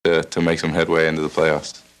to make some headway into the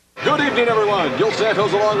playoffs. Good evening, everyone. Gil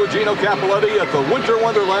Santos along with Gino Capiletti at the Winter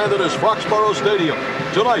Wonderland that is Foxborough Stadium.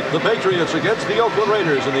 Tonight, the Patriots against the Oakland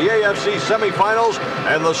Raiders in the AFC semifinals,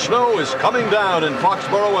 and the snow is coming down in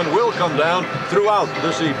Foxborough and will come down throughout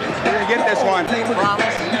this evening. We're going to get this one.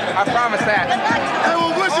 Promise? I promise that. They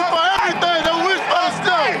were wishing for everything. They wished for the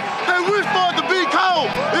snow. They wished for it to be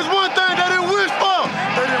cold. It's one thing they didn't wish for.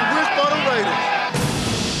 They didn't wish for the Raiders.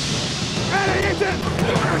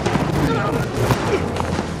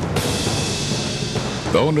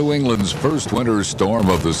 Though New England's first winter storm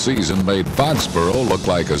of the season made Foxborough look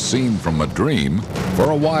like a scene from a dream,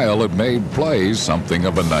 for a while it made play something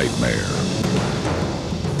of a nightmare.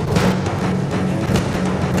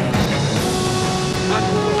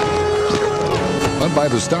 But by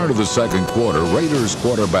the start of the second quarter, Raiders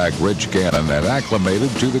quarterback Rich Gannon had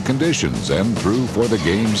acclimated to the conditions and threw for the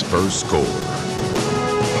game's first score.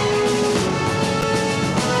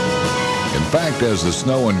 In fact, as the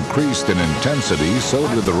snow increased in intensity, so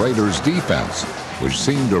did the Raiders' defense, which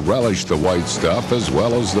seemed to relish the white stuff as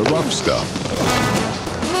well as the rough stuff.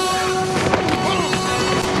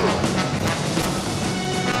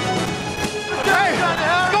 Hey,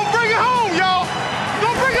 don't bring it home, y'all.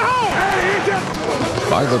 Don't bring it home.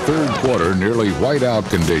 By the third quarter, nearly whiteout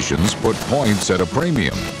conditions put points at a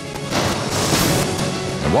premium.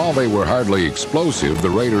 And while they were hardly explosive, the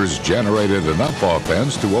Raiders generated enough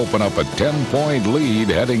offense to open up a 10-point lead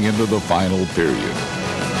heading into the final period.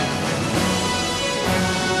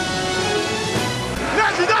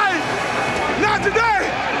 Not today. Not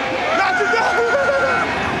today. Not today.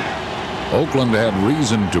 Oakland had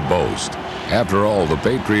reason to boast. After all, the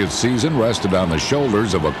Patriots' season rested on the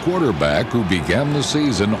shoulders of a quarterback who began the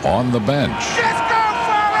season on the bench. Just go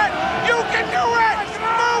for it. You can do it.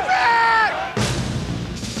 Move it.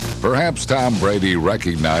 Perhaps Tom Brady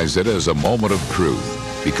recognized it as a moment of truth,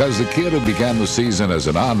 because the kid who began the season as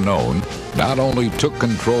an unknown not only took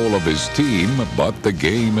control of his team, but the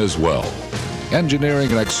game as well,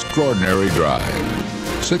 engineering an extraordinary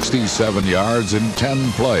drive. 67 yards in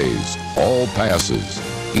 10 plays, all passes,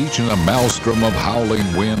 each in a maelstrom of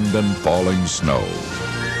howling wind and falling snow.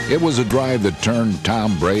 It was a drive that turned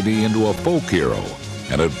Tom Brady into a folk hero,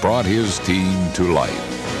 and it brought his team to life.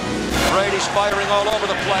 Brady's firing all over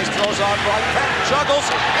the place, throws on right, Patton juggles,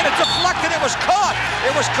 and it deflected. It was caught.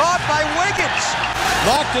 It was caught by Wiggins.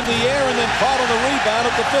 Knocked in the air and then caught on the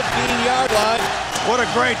rebound at the 15-yard line. What a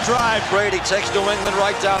great drive. Brady takes New England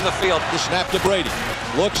right down the field. The snap to Brady.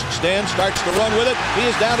 Looks, stands, starts to run with it. He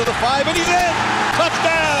is down to the 5, and he's in.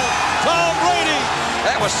 Touchdown, Tom Brady.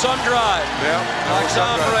 That was some drive. Yeah. Like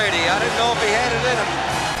Tom Brady. I didn't know if he had it in him.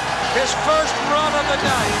 His first run of the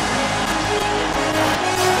night.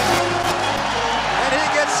 And he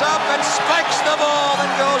gets up and spikes the ball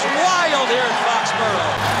and goes wild here in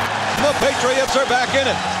Foxborough. The Patriots are back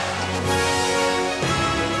in it.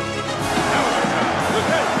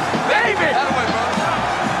 David.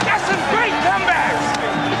 That's some great comebacks.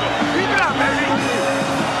 Keep it up, baby.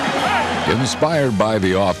 Inspired by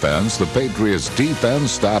the offense, the Patriots'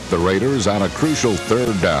 defense stopped the Raiders on a crucial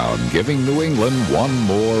third down, giving New England one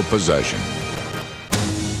more possession.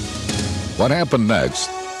 What happened next?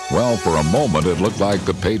 Well, for a moment, it looked like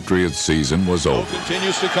the Patriots' season was over.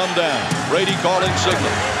 Continues to come down. Brady calling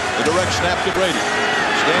signal. The direct snap to Brady.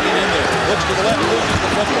 Standing in there. Looks to the left, loses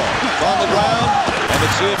the football. It's on the ground, and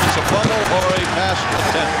let's see if it's a fumble or a pass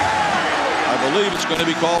attempt. I believe it's going to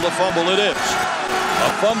be called a fumble. It is. A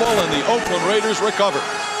fumble, and the Oakland Raiders recover.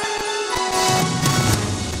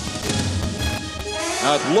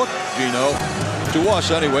 Now, it looked, Gino, to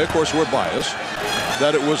us anyway, of course we're biased,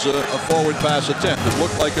 that it was a forward pass attempt. It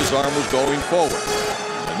looked like his arm was going forward,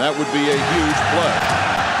 and that would be a huge play.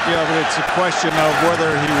 Yeah, but it's a question of whether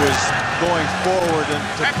he was going forward and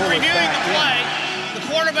to After pull it reviewing back the play, the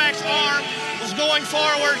quarterback's arm was going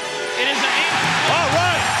forward. It is an All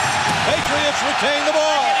right, Patriots retain the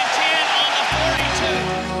ball. 10 on the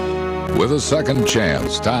 42. With a second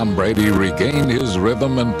chance, Tom Brady regained his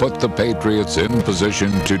rhythm and put the Patriots in position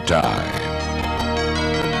to tie.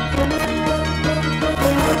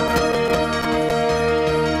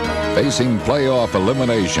 Facing playoff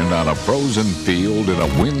elimination on a frozen field in a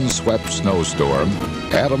windswept snowstorm,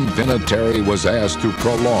 Adam Vinatieri was asked to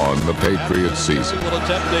prolong the Patriots season. Will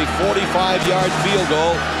attempt a 45-yard field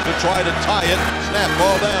goal to try to tie it. Snap,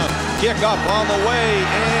 ball down, kick up on the way,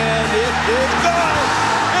 and it is good!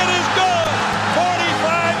 It is good!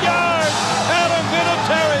 45 yards! Adam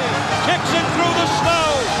Vinatieri kicks it through the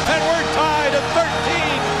snow, and we're tied at 13.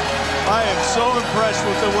 I am so impressed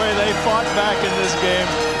with the way they fought back in this game.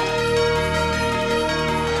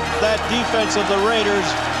 That defense of the Raiders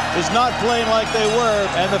is not playing like they were,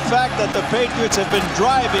 and the fact that the Patriots have been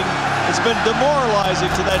driving has been demoralizing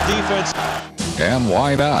to that defense. And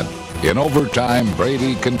why not? In overtime,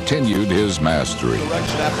 Brady continued his mastery. Direct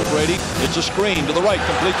snap to Brady. It's a screen to the right,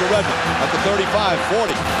 complete to Redmond. At the 35,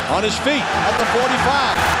 40. On his feet at the 45.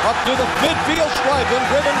 Up to the midfield stripe and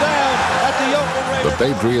driven down at the Oakland Raiders. The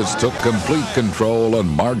Patriots took complete control and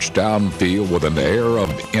marched downfield with an air of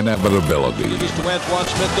inevitability. He's to Antoine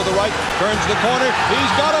Smith to the right. Turns the corner.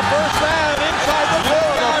 He's got a first down inside the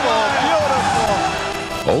 4-yard line.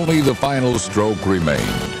 Beautiful. Only the final stroke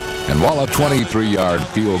remained. And while a 23-yard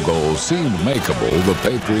field goal seemed makeable, the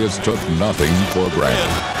Patriots took nothing for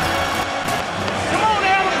granted. Come on,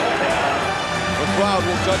 Allen. The crowd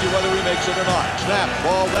will tell you whether he makes it or not. Snap,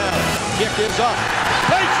 ball down. Kick is up.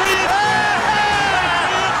 Patriots!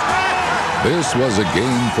 This was a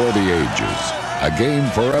game for the ages, a game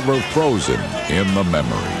forever frozen in the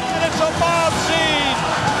memory. And it's a mob scene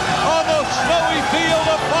on the snowy field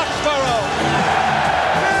of Foxborough.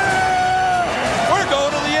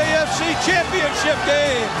 Championship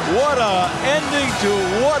game. What a ending to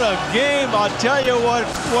what a game. I'll tell you what,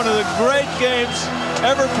 one of the great games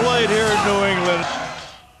ever played here in New England.